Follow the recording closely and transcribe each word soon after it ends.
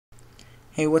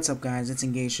Hey, what's up guys, it's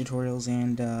Engage Tutorials,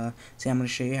 and today I'm going to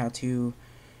show you how to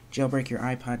jailbreak your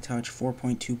iPod Touch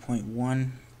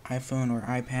 4.2.1 iPhone or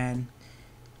iPad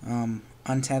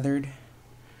untethered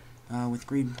with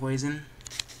Greenpois0n.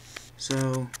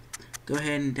 So go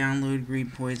ahead and download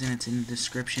Greenpois0n, it's in the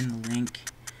description, the link.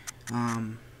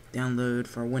 Download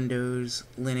for Windows,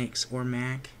 Linux, or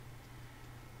Mac.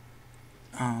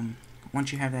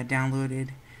 Once you have that downloaded,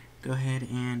 go ahead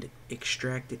and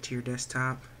extract it to your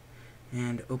desktop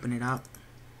and open it up.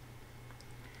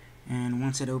 And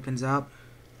once it opens up,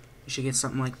 you should get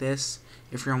something like this.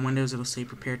 If you're on Windows, it'll say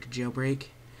prepare to jailbreak.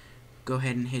 Go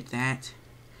ahead and hit that,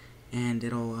 and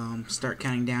it'll start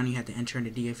counting down. You have to enter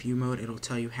into DFU mode. It'll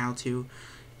tell you how to.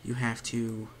 You have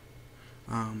to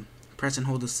press and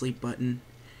hold the sleep button,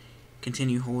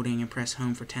 continue holding and press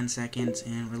home for 10 seconds,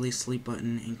 and release sleep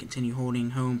button and continue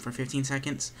holding home for 15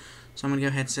 seconds. So I'm going to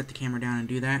go ahead and set the camera down and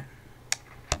do that.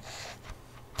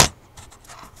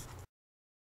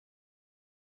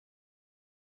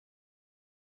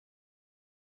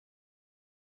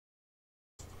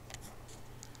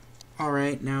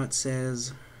 Alright, now it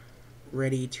says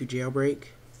ready to jailbreak.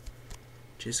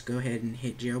 Just go ahead and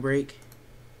hit jailbreak,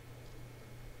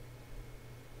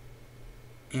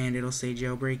 and it'll say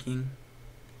jailbreaking.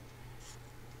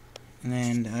 And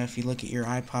then if you look at your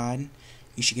iPod,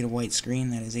 you should get a white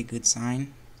screen. That is a good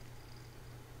sign.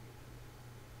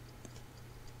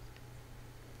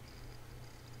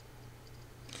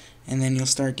 And then you'll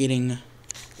start getting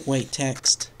white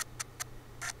text.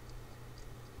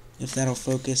 If that'll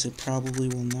focus, it probably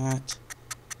will not.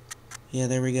 Yeah,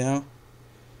 there we go.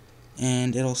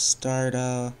 And it'll start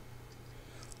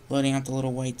loading up the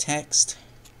little white text,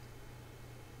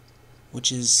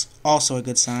 which is also a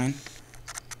good sign,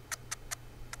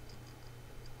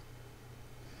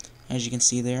 as you can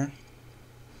see there.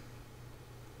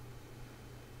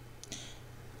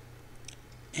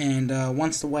 And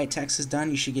once the white text is done,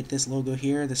 you should get this logo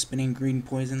here, the spinning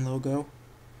Greenpois0n logo.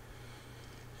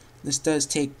 This does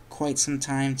take quite some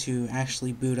time to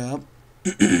actually boot up.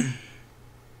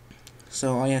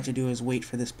 So all you have to do is wait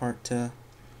for this part to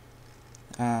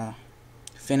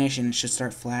finish, and it should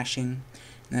start flashing.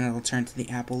 And then it'll turn to the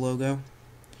Apple logo,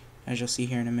 as you'll see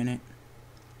here in a minute.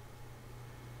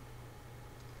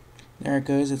 There it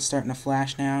goes, it's starting to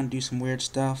flash now and do some weird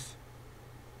stuff.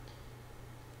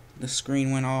 The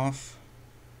screen went off,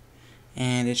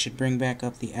 and it should bring back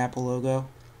up the Apple logo.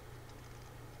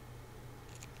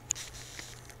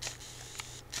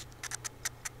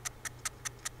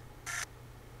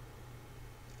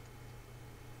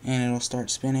 And it'll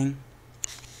start spinning.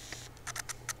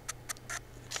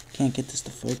 Can't get this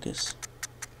to focus.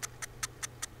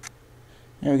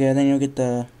 There we go. Then you'll get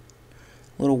the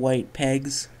little white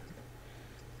pegs.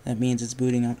 That means it's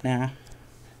booting up now.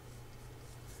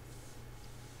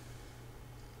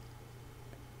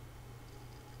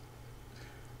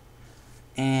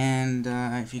 And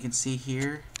if you can see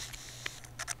here,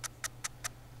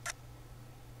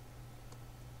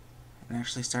 it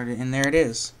actually started, and there it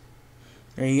is.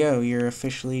 There you go, you're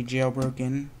officially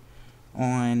jailbroken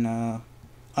on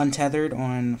Untethered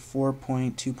on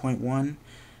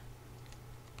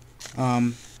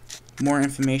 4.2.1. More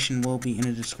information will be in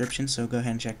the description, so go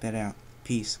ahead and check that out.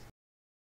 Peace.